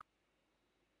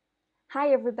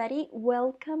Hi, everybody.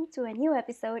 Welcome to a new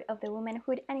episode of the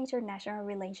Womanhood and International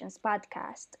Relations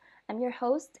podcast. I'm your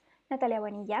host, Natalia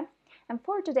Bonilla, and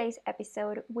for today's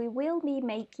episode, we will be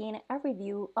making a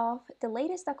review of the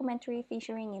latest documentary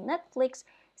featuring in Netflix,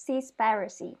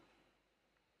 Seaspiracy.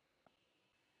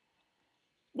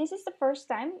 This is the first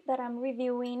time that I'm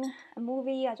reviewing a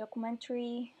movie, a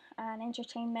documentary, an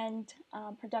entertainment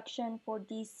production for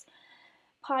this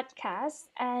podcast,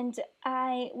 and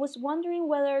I was wondering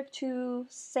whether to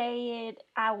say it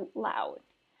out loud.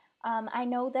 I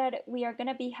know that we are going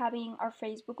to be having our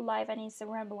Facebook Live and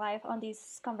Instagram Live on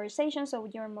this conversation, so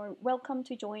you're more welcome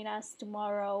to join us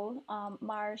tomorrow,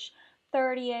 March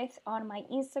 30th, on my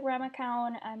Instagram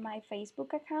account and my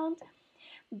Facebook account.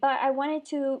 But I wanted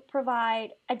to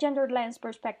provide a gender lens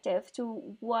perspective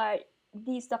to what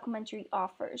this documentary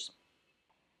offers.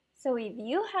 So, if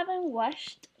you haven't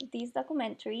watched this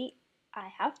documentary, I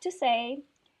have to say,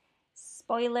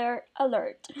 spoiler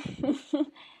alert.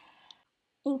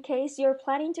 In case you're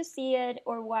planning to see it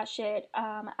or watch it,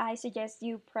 I suggest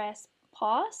you press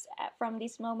pause from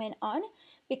this moment on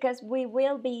because we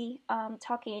will be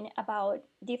talking about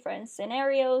different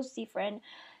scenarios, different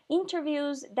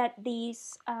interviews that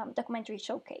these documentary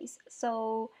showcase.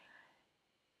 So,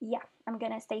 yeah, I'm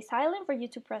gonna stay silent for you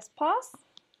to press pause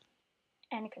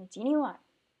and continue on.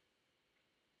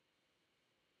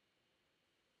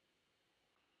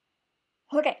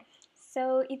 Okay,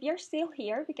 so if you're still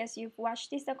here because you've watched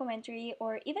this documentary,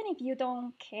 or even if you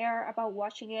don't care about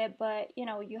watching it, but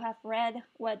you have read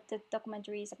what the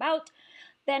documentary is about,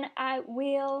 then I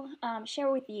will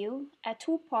share with you a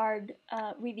two-part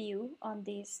review on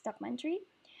this documentary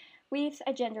with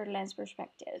a gender lens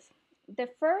perspective. The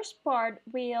first part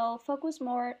will focus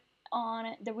more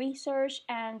on the research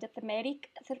and the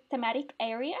thematic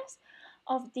areas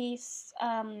of this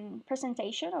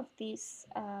presentation of this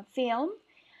film,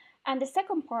 and the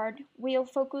second part will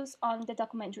focus on the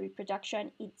documentary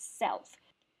production itself.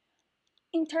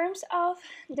 In terms of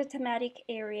the thematic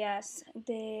areas,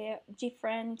 the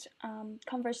different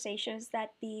conversations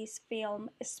that this film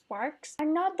sparks are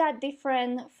not that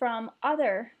different from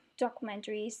other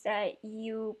documentaries that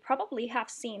you probably have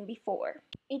seen before.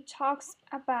 It talks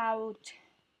about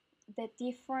the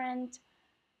different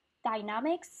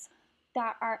dynamics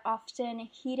that are often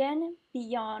hidden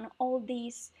beyond all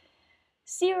these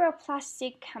zero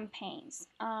plastic campaigns,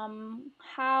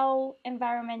 how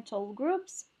environmental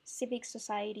groups, civic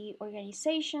society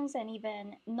organizations, and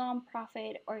even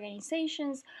nonprofit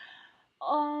organizations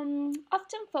often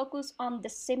focus on the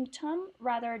symptom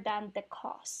rather than the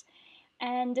cause.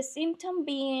 And the symptom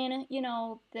being,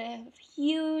 the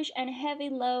huge and heavy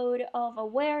load of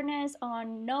awareness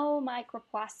on no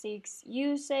microplastics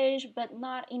usage, but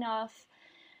not enough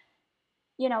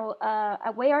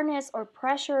awareness or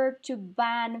pressure to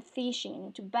ban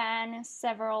fishing, to ban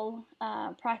several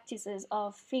practices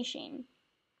of fishing.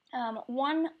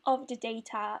 One of the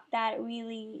data that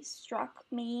really struck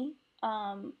me,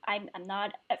 I'm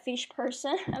not a fish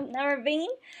person, I've never been.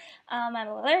 I'm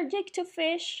allergic to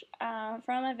fish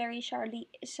from a very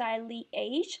childly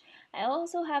age. I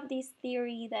also have this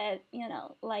theory that,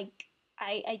 like,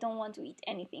 I don't want to eat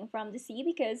anything from the sea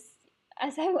because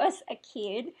as I was a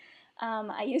kid,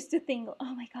 I used to think,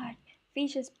 oh my god,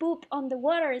 fishes poop on the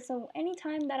water. So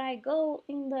anytime that I go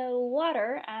in the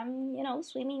water, I'm,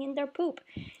 swimming in their poop.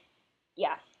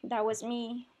 Yeah, that was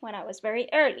me when I was very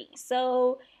early.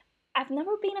 So I've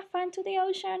never been a fan to the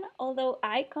ocean, although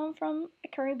I come from a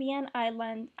Caribbean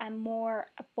island. I'm more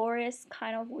a forest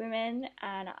kind of woman,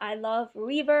 and I love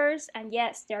rivers. And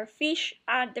yes, there are fish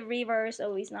at the river,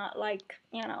 so it's not like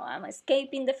I'm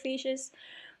escaping the fishes,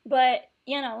 but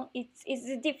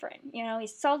it's different.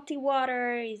 It's salty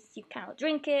water. You cannot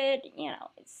drink it.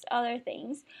 It's other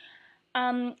things.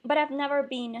 But I've never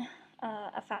been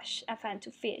a fan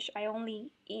to fish. I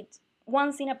only eat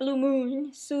once in a blue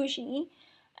moon sushi,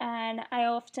 and I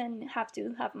often have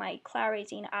to have my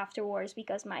Claritin afterwards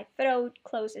because my throat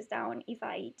closes down if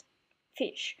I eat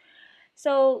fish.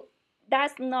 So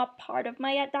that's not part of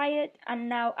my diet, and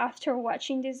now after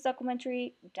watching this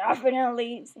documentary,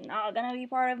 definitely it's not gonna be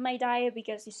part of my diet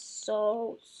because it's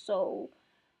so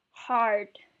hard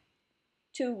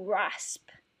to grasp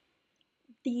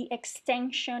the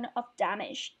extension of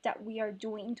damage that we are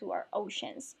doing to our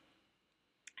oceans.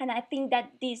 And I think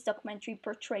that this documentary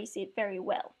portrays it very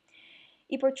well.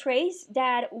 It portrays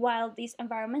that while these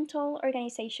environmental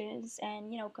organizations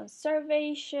and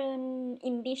conservation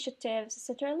initiatives,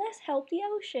 etc., let's help the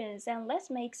oceans and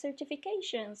let's make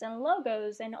certifications and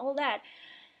logos and all that,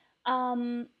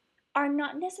 are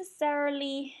not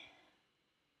necessarily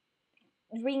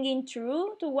ringing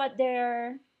true to what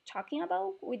they're talking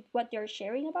about, with what they're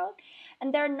sharing about,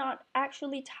 and they're not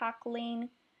actually tackling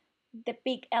the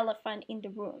big elephant in the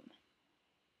room.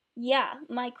 Yeah,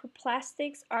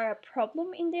 microplastics are a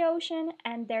problem in the ocean,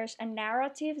 and there's a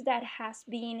narrative that has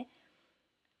been,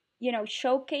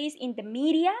 showcased in the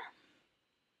media,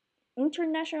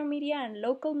 international media and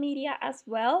local media as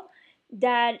well,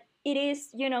 that it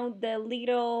is, the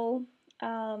little,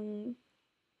 um,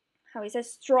 how is it,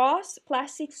 straws,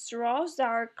 plastic straws that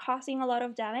are causing a lot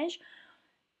of damage.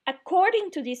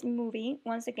 According to this movie,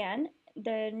 once again,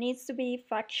 there needs to be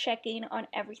fact checking on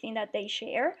everything that they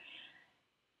share.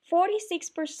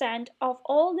 46% of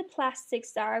all the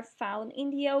plastics that are found in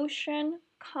the ocean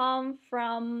come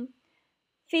from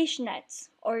fish nets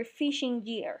or fishing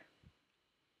gear.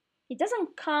 It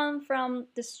doesn't come from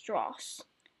the straws,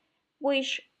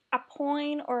 which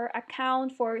appoint or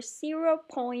account for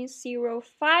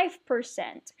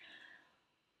 0.05%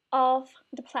 of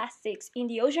the plastics in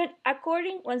the ocean,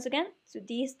 according, once again, to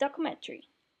this documentary.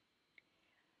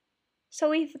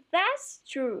 So if that's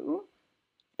true,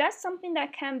 that's something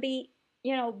that can be,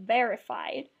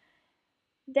 verified,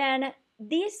 then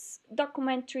this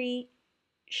documentary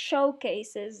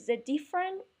showcases the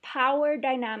different power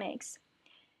dynamics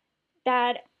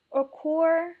that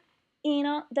occur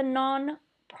in the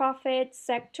non-profit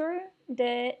sector,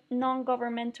 the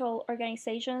non-governmental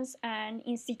organizations and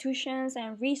institutions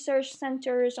and research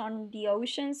centers on the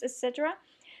oceans, etc.,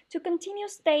 to continue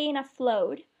staying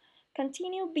afloat,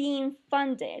 continue being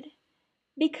funded,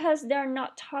 because they're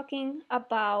not talking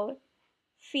about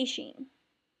fishing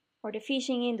or the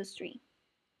fishing industry,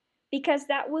 because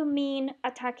that will mean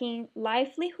attacking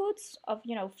livelihoods of,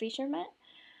 fishermen.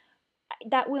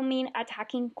 That will mean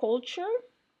attacking culture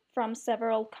from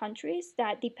several countries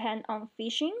that depend on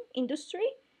fishing industry,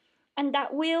 and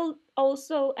that will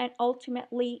also and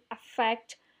ultimately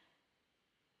affect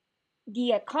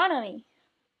the economy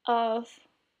of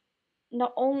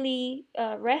not only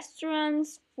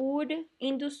restaurants, food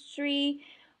industry,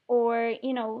 or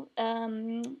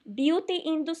beauty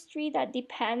industry that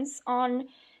depends on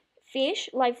fish,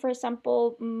 like for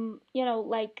example,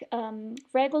 like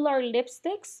regular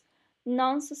lipsticks,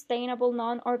 non-sustainable,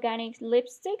 non-organic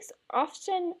lipsticks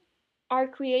often are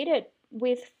created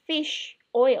with fish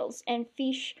oils and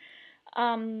fish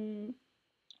um,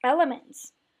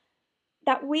 elements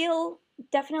that will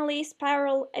definitely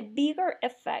spiral a bigger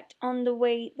effect on the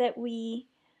way that we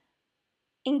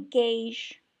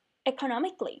engage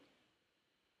economically.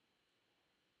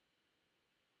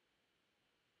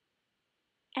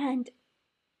 And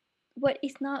what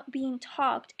is not being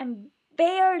talked and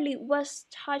barely was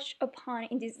touched upon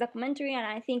in this documentary, and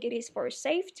I think it is for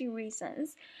safety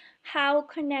reasons, how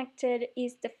connected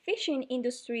is the fishing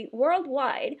industry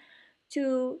worldwide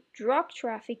to drug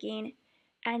trafficking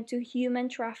and to human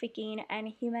trafficking and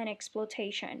human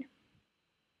exploitation.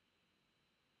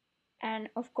 And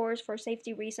of course, for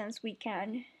safety reasons, we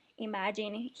can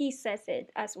imagine, he says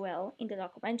it as well in the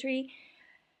documentary,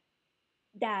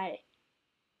 that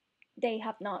they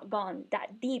have not gone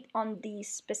that deep on these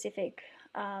specific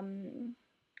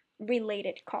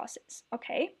related causes.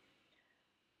 Okay,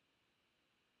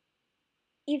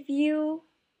 if you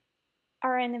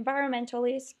are an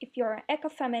environmentalist, if you're an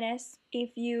ecofeminist,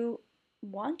 if you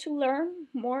want to learn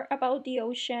more about the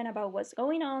ocean, about what's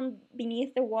going on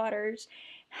beneath the waters,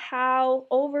 how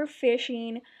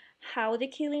overfishing, how the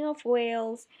killing of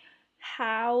whales,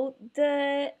 how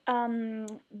the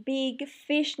big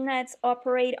fish nets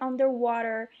operate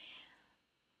underwater,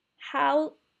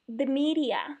 how the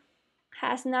media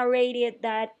has narrated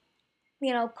that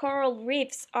coral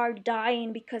reefs are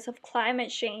dying because of climate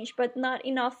change, but not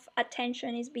enough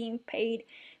attention is being paid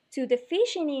to the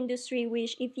fishing industry,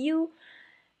 which if you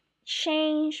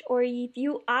change or if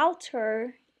you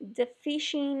alter the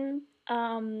fishing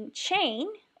chain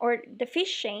or the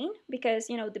fish chain, because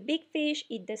the big fish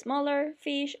eat the smaller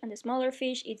fish and the smaller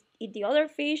fish eat the other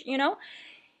fish,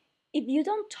 if you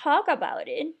don't talk about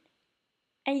it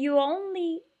and you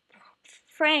only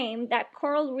frame that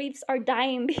coral reefs are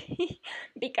dying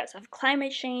because of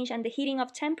climate change and the heating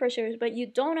of temperatures, but you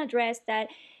don't address that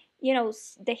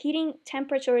the heating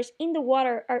temperatures in the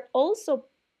water are also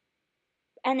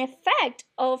an effect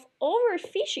of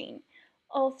overfishing,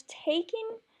 of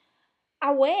taking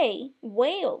away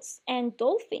whales and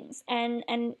dolphins and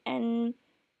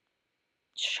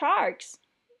sharks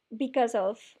because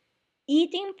of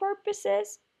eating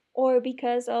purposes or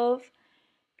because of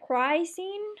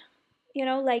pricing,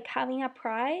 like having a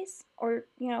prize, or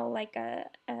like a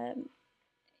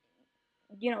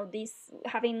this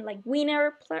having like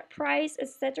winner prize,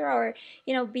 etc., or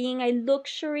being a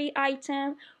luxury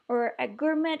item or a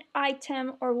gourmet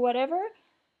item or whatever.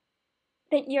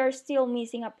 then you're still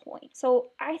missing a point.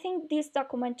 So I think this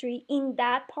documentary, in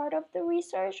that part of the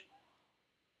research,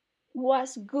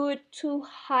 was good to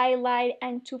highlight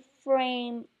and to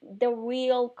frame the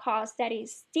real cause that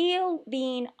is still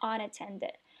being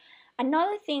unattended.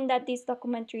 Another thing that this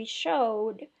documentary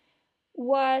showed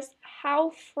was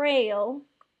how frail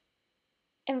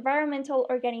environmental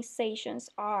organizations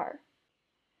are.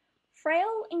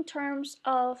 Frail in terms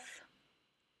of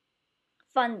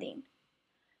funding,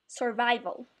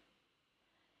 survival.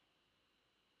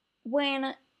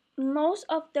 When most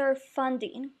of their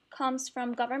funding comes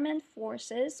from government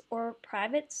forces or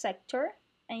private sector,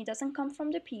 and it doesn't come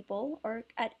from the people or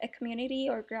at a community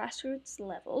or grassroots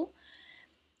level,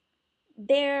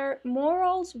 their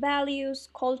morals, values,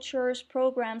 cultures,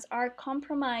 programs are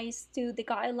compromised to the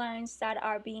guidelines that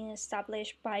are being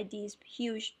established by these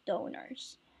huge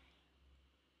donors.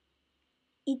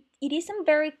 It isn't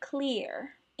very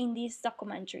clear in this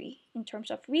documentary in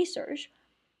terms of research.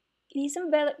 It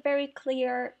isn't very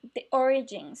clear the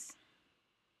origins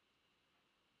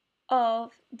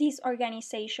of these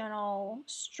organizational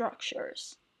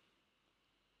structures.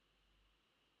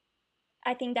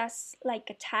 I think that's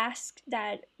like a task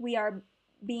that we are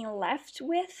being left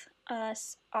with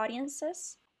as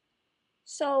audiences.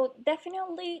 So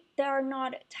definitely they are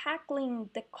not tackling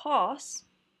the cause,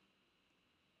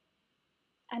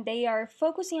 and they are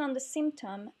focusing on the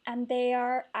symptom, and they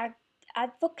are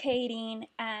advocating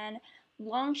and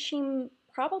launching,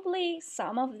 probably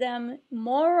some of them,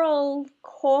 moral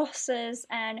causes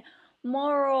and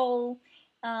moral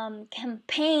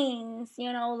campaigns,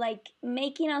 like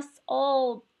making us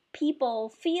all people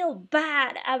feel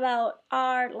bad about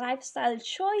our lifestyle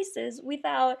choices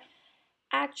without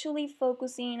actually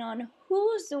focusing on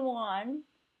who's the one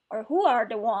or who are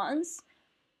the ones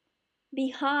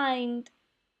behind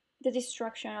the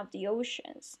destruction of the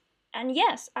oceans. And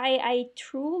yes, I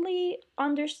truly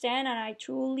understand and I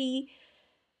truly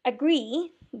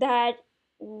agree that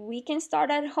we can start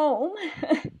at home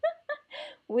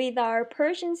with our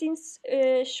purchasing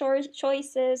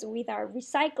choices, with our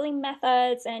recycling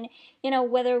methods, and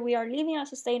whether we are living a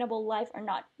sustainable life or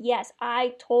not. Yes,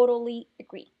 I totally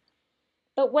agree.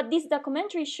 But what this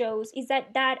documentary shows is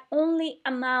that that only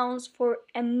amounts for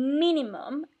a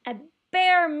minimum, a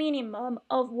bare minimum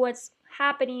of what's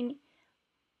happening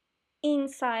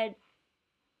inside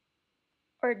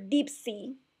or deep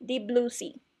sea, deep blue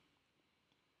sea.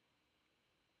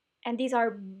 And these are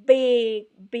big,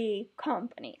 big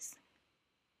companies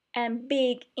and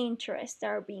big interests that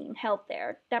are being held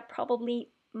there that probably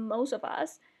most of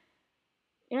us,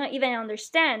 even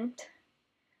understand.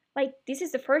 Like, this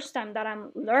is the first time that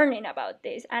I'm learning about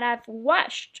this, and I've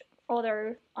watched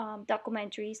other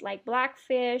documentaries like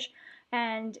Blackfish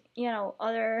and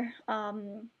other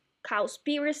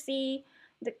Cowspiracy,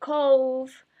 The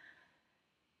Cove.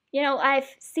 I've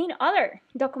seen other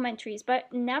documentaries,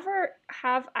 but never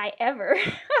have I ever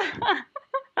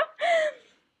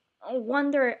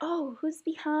wonder, oh, who's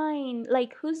behind,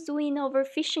 like who's doing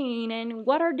overfishing and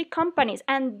what are the companies.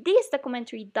 And this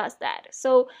documentary does that,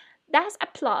 so that's a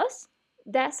plus.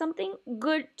 That's something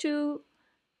good to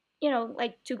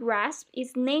like to grasp.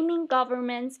 Is naming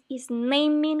governments, is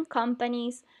naming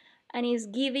companies, and is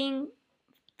giving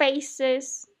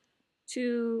faces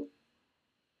to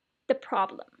the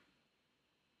problem.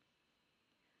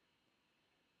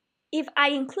 If I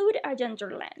include a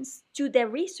gender lens to the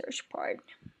research part,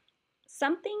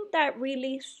 something that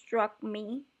really struck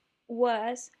me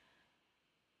was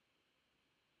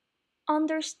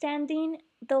understanding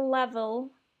the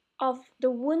level of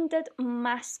the wounded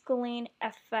masculine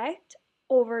effect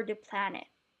over the planet.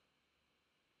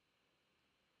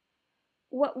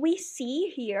 What we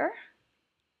see here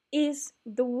is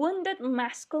the wounded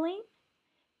masculine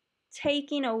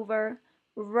taking over,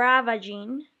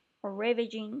 ravaging or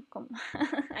ravaging,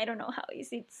 I don't know how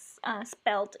is it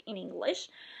spelled in English,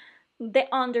 the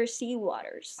undersea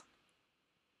waters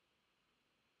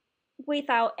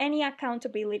without any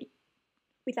accountability,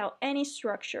 without any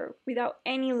structure, without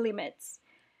any limits,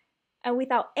 and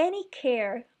without any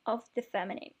care of the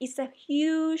feminine. It's a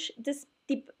huge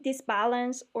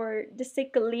disbalance or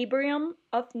disequilibrium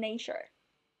of nature,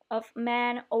 of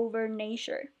man over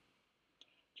nature.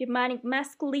 Germanic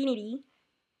masculinity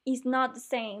is not the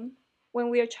same when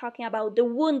we are talking about the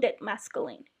wounded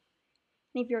masculine.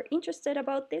 And if you're interested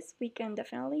about this, we can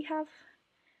definitely have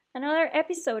another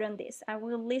episode on this. I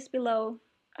will list below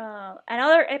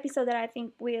another episode that I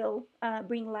think will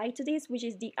bring light to this, which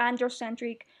is the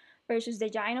androcentric versus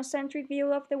the gynocentric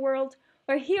view of the world.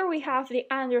 Where here we have the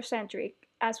androcentric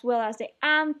as well as the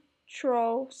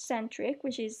anthrocentric,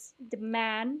 which is the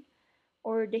man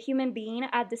or the human being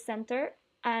at the center,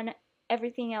 and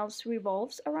everything else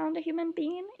revolves around the human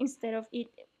being instead of it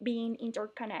being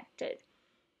interconnected.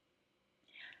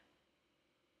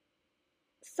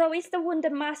 So it's the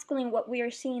wounded masculine what we are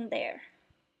seeing there.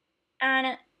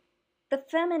 And the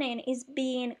feminine is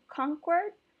being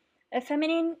conquered. A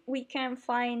feminine, we can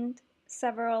find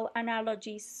several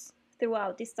analogies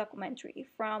throughout this documentary,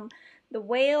 from the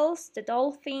whales, the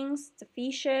dolphins, the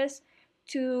fishes,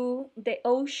 to the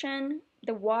ocean,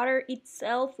 the water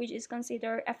itself, which is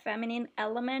considered a feminine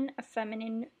element, a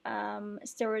feminine,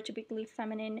 stereotypically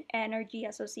feminine energy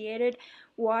associated.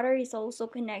 Water is also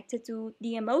connected to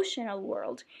the emotional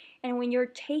world. And when you're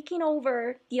taking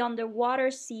over the underwater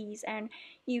seas, and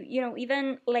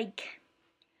even like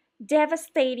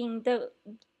devastating the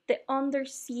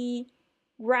undersea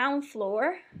ground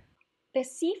floor, the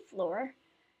sea floor,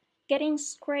 getting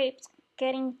scraped,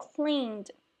 getting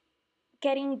cleaned,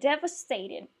 getting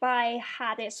devastated by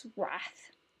Hades'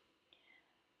 wrath.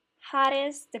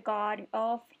 Hades, the god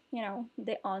of,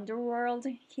 the underworld,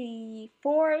 he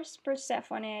forced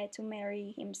Persephone to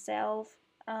marry himself.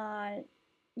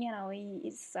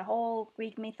 It's a whole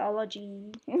Greek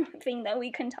mythology thing that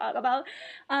we can talk about.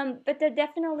 But that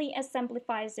definitely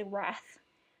exemplifies the wrath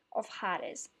of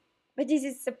Hades. But this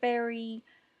is a very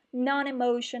non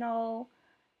emotional,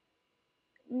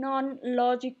 non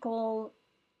logical,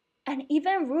 and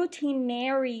even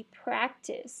routinary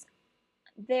practice.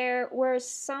 There were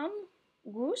some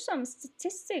gruesome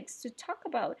statistics to talk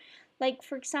about, like,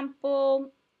 for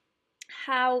example,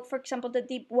 the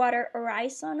Deepwater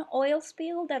Horizon oil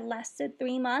spill that lasted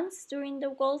 3 months during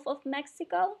the Gulf of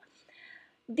Mexico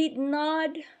did not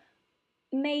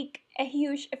make a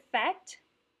huge effect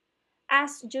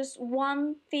as just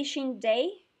one fishing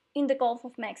day in the Gulf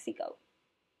of Mexico.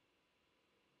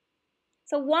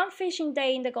 So one fishing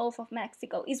day in the Gulf of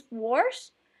Mexico is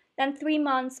worse than 3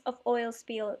 months of oil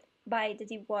spill by the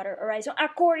Deepwater Horizon,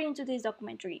 according to this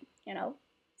documentary.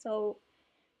 So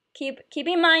keep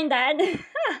in mind that.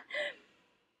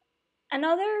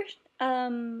 Another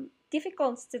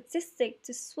difficult statistic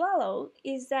to swallow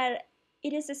is that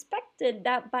it is expected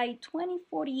that by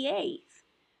 2048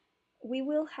 we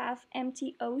will have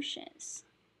empty oceans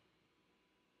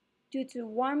due to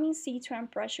warming sea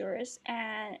temperatures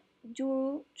and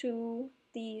due to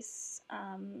this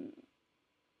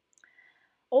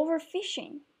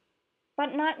overfishing,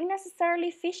 but not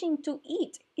necessarily fishing to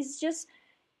eat. It's just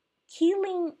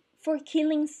killing for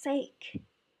killing's sake.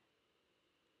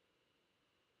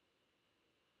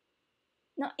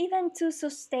 Not even to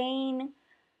sustain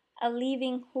a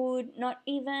livelihood, not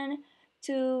even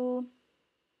to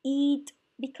eat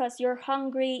because you're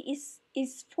hungry,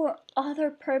 is for other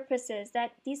purposes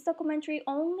that this documentary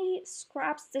only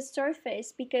scraps the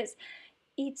surface because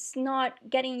it's not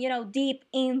getting deep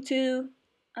into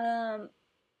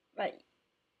but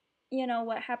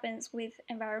what happens with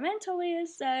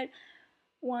environmentalists that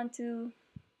want to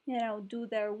do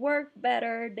their work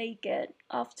better. They get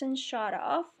often shot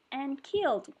off and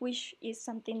killed, which is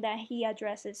something that he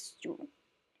addresses too.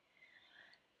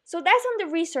 So that's on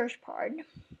the research part.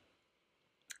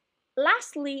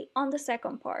 Lastly, on the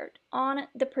second part, on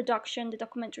the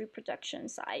documentary production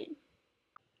side,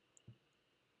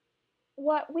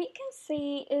 what we can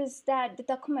see is that the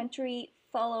documentary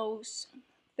follows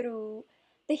through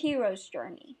the hero's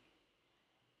journey.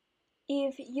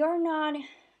 If you're not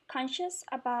conscious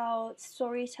about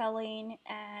storytelling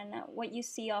and what you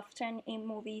see often in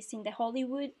movies in the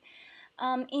Hollywood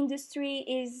industry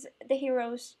is the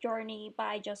hero's journey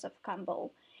by Joseph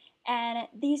Campbell. And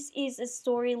this is a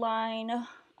storyline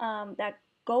that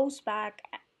goes back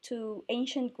to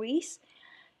ancient Greece,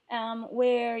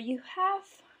 where you have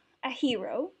a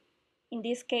hero, in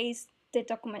this case, the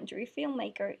documentary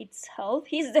filmmaker itself.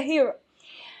 He's the hero.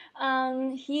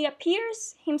 He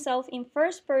appears himself in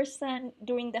first person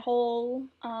during the whole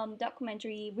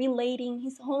documentary, relating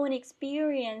his own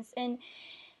experience. And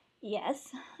yes,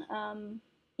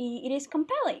 it is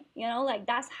compelling, like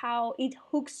that's how it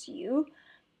hooks you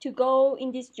to go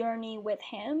in this journey with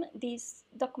him. This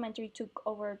documentary took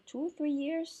over 2-3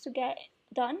 years to get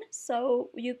done,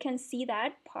 so you can see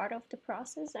that part of the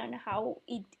process and how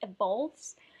it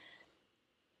evolves.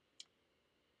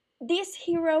 This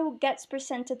hero gets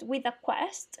presented with a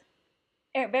quest.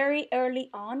 Very early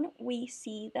on, we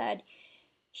see that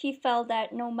he felt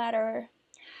that no matter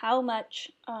how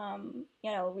much,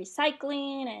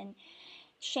 recycling and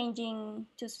changing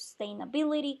to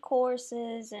sustainability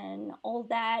courses and all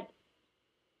that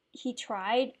he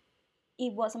tried,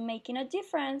 it wasn't making a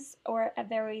difference or a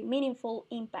very meaningful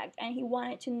impact. And he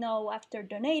wanted to know, after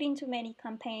donating to many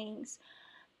campaigns,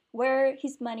 where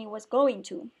his money was going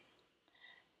to.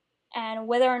 and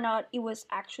whether or not it was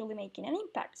actually making an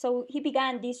impact. So he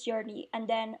began this journey, and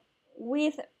then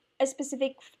with a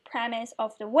specific premise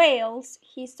of the whales,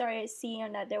 he started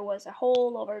seeing that there was a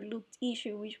whole overlooked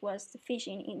issue, which was the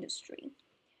fishing industry.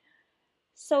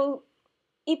 So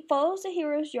it follows the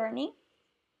hero's journey.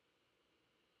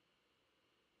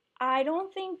 I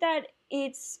don't think that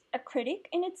it's a critic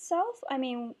in itself. I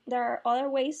mean, there are other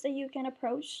ways that you can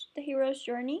approach the hero's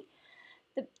journey.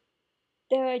 The,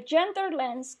 the gender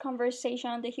lens conversation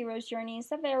on the hero's journey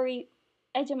is a very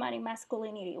hegemonic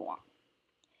masculinity one.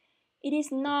 It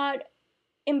is not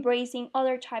embracing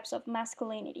other types of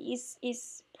masculinity.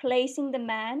 It's placing the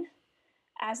man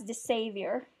as the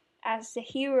savior, as the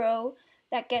hero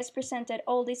that gets presented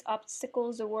all these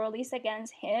obstacles, the world is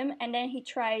against him, and then he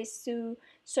tries to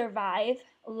survive,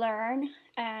 learn,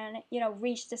 and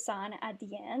reach the sun at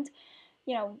the end,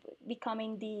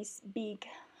 becoming this big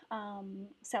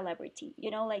celebrity,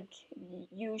 like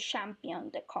you champion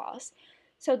the cause.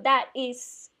 So that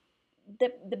is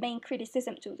the main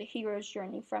criticism to the hero's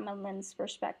journey from a lens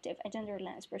perspective, a gender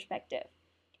lens perspective.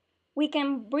 We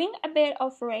can bring a bit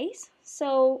of race.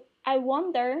 So I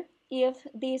wonder if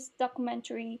this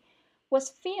documentary was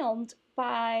filmed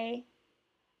by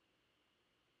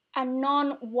a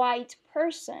non-white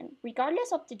person,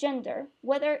 regardless of the gender,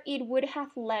 whether it would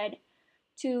have led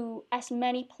to as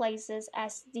many places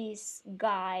as this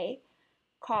guy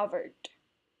covered.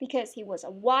 Because he was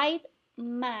a white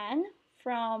man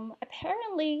from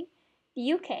apparently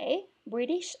the UK,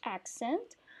 British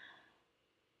accent.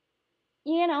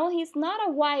 He's not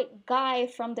a white guy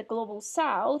from the global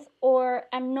south or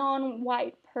a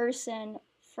non-white person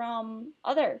from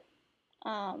other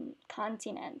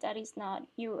continent that is not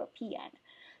European.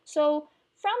 So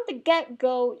from the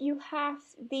get-go, you have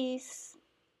these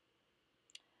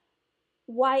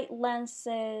white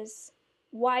lenses,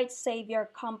 white savior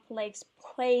complex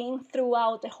playing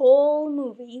throughout the whole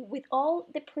movie with all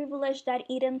the privilege that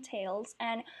it entails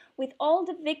and with all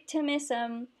the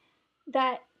victimism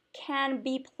that can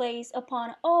be placed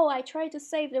upon, oh, I try to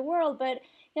save the world, but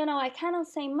I cannot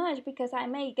say much because I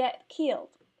may get killed,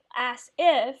 as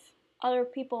if other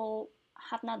people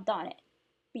have not done it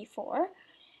before.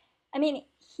 I mean,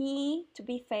 to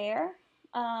be fair,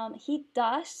 he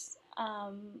does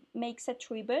makes a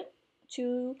tribute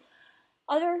to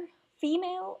other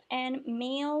female and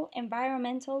male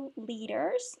environmental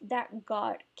leaders that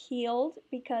got killed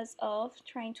because of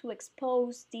trying to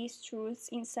expose these truths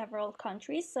in several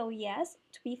countries. So yes,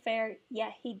 to be fair, yeah,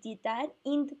 he did that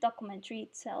in the documentary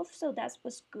itself, so that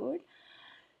was good.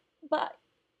 But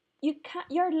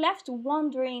you're left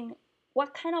wondering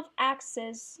what kind of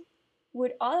access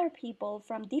would other people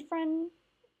from different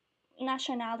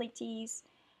nationalities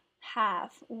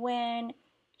have when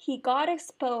he got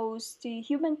exposed to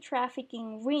human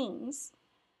trafficking rings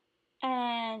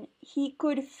and he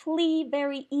could flee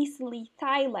very easily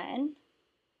Thailand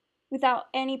without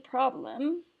any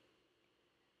problem.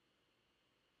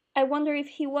 I wonder if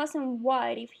he wasn't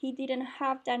white, if he didn't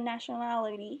have that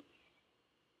nationality,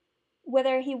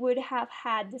 whether he would have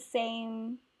had the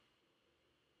same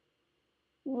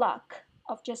luck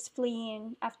of just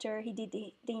fleeing after he did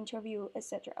the interview,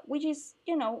 etc. Which is,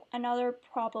 another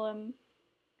problem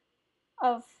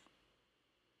of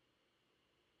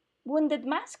wounded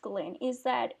masculine is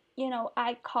that,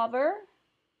 I cover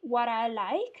what I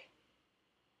like,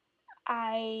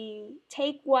 I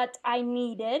take what I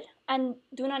needed, and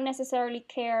do not necessarily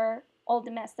care all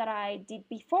the mess that I did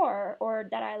before or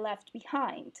that I left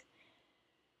behind.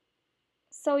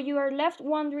 So you are left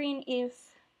wondering if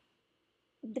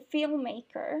the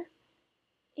filmmaker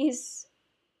is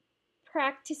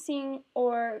practicing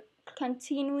or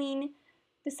continuing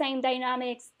the same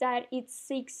dynamics that it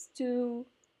seeks to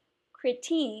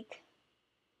critique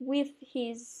with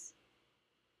his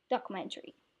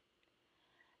documentary.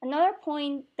 Another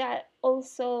point that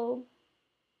also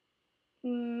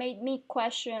made me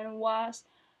question was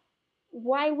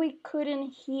why we couldn't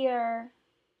hear.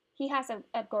 He has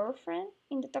a girlfriend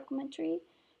in the documentary.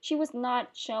 She was not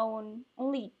shown,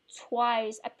 only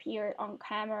twice appeared on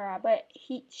camera, but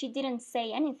she didn't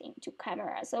say anything to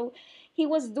camera. So he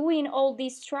was doing all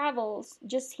these travels,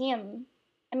 just him.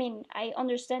 I mean, I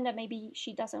understand that maybe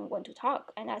she doesn't want to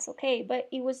talk, and that's okay, but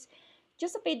it was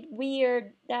just a bit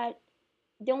weird that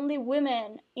the only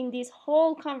women in this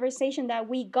whole conversation that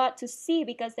we got to see,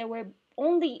 because there were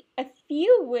only a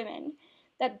few women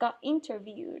that got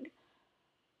interviewed,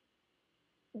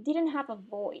 didn't have a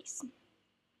voice.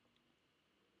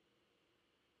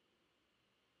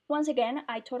 Once again,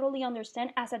 I totally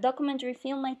understand as a documentary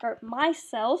filmmaker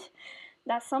myself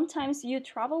that sometimes you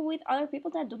travel with other people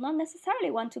that do not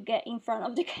necessarily want to get in front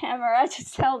of the camera to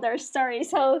tell their story.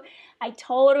 So I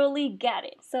totally get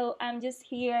it. So I'm just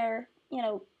here,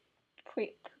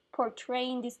 pre-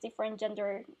 portraying these different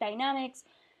gender dynamics.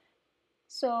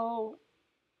 So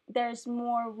there's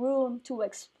more room to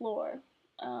explore.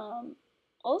 Um,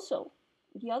 Also,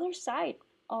 the other side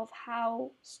of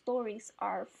how stories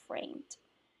are framed.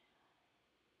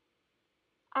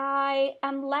 I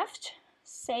am left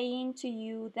saying to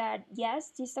you that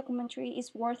yes, this documentary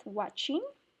is worth watching,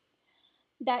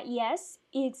 that yes,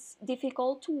 it's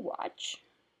difficult to watch.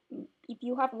 If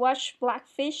you have watched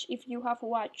Blackfish, if you have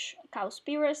watched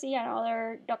Cowspiracy and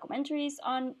other documentaries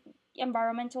on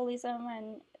environmentalism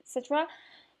and etc.,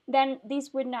 then this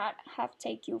would not have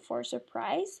taken you for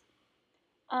surprise.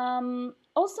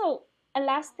 Also, a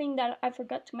last thing that I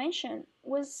forgot to mention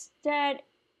was that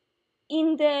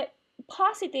in the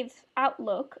positive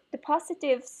outlook, the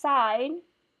positive side,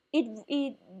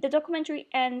 the documentary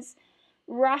ends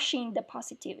rushing the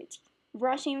positivity,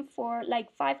 rushing for like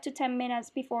 5 to 10 minutes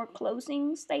before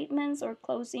closing statements or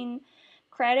closing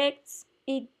credits.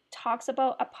 It talks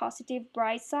about a positive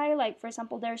bright side, like for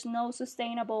example, there's no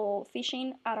sustainable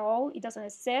fishing at all. It doesn't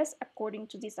exist according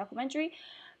to this documentary,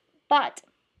 but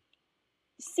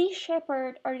Sea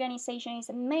Shepherd organization is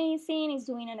amazing, is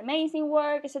doing an amazing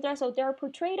work, etc. So they're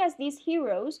portrayed as these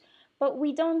heroes, but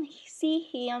we don't see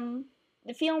him,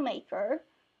 the filmmaker,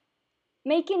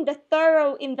 making the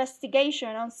thorough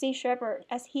investigation on Sea Shepherd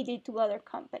as he did to other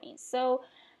companies. So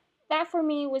that for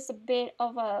me was a bit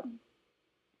of a,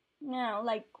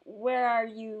 like, where are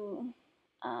you?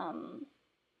 Um,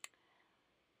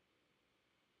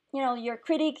 you're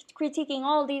critiquing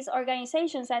all these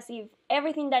organizations as if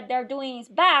everything that they're doing is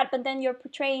bad, but then you're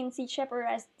portraying Sea Shepherd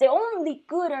as the only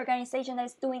good organization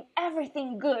that's doing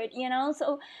everything good.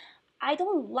 So I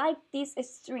don't like these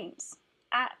extremes,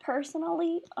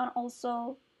 personally, and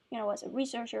also, as a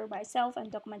researcher myself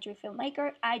and documentary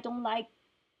filmmaker, I don't like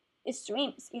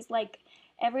extremes. It's like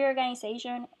every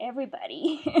organization,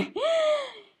 everybody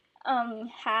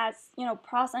has,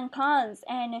 pros and cons,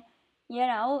 and you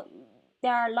know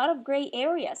there are a lot of gray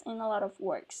areas in a lot of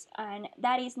works, and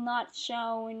that is not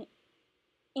shown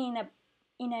in a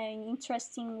in an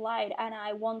interesting light. And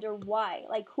I wonder why.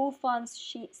 Like, who funds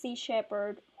Sea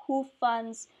Shepherd? Who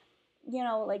funds,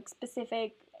 like,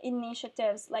 specific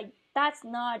initiatives? Like, that's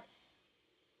not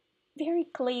very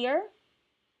clear.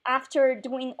 After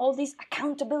doing all these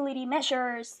accountability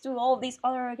measures to all these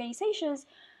other organizations,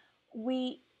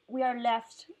 we we are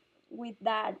left with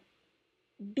that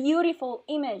beautiful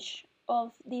image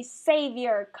of this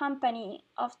savior company,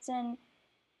 often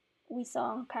we saw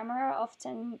on camera,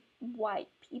 often white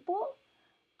people.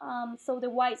 So the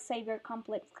white savior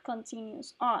complex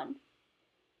continues on.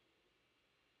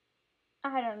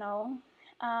 I don't know.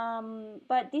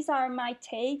 But these are my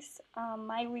takes,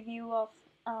 my review of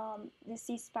the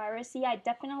Seaspiracy. I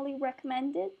definitely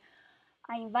recommend it.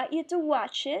 I invite you to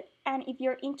watch it, and if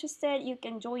you're interested, you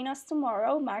can join us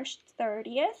tomorrow, March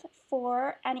 30th,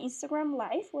 for an Instagram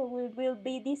Live where we will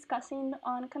be discussing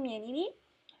on community.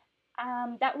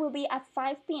 That will be at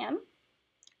 5 p.m.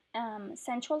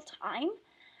 Central Time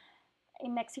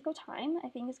in Mexico time. I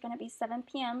think it's going to be 7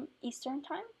 p.m. Eastern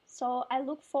Time. So I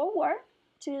look forward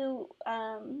to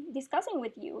discussing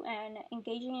with you and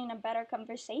engaging in a better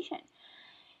conversation.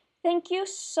 Thank you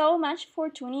so much for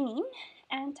tuning in,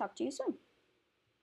 and talk to you soon.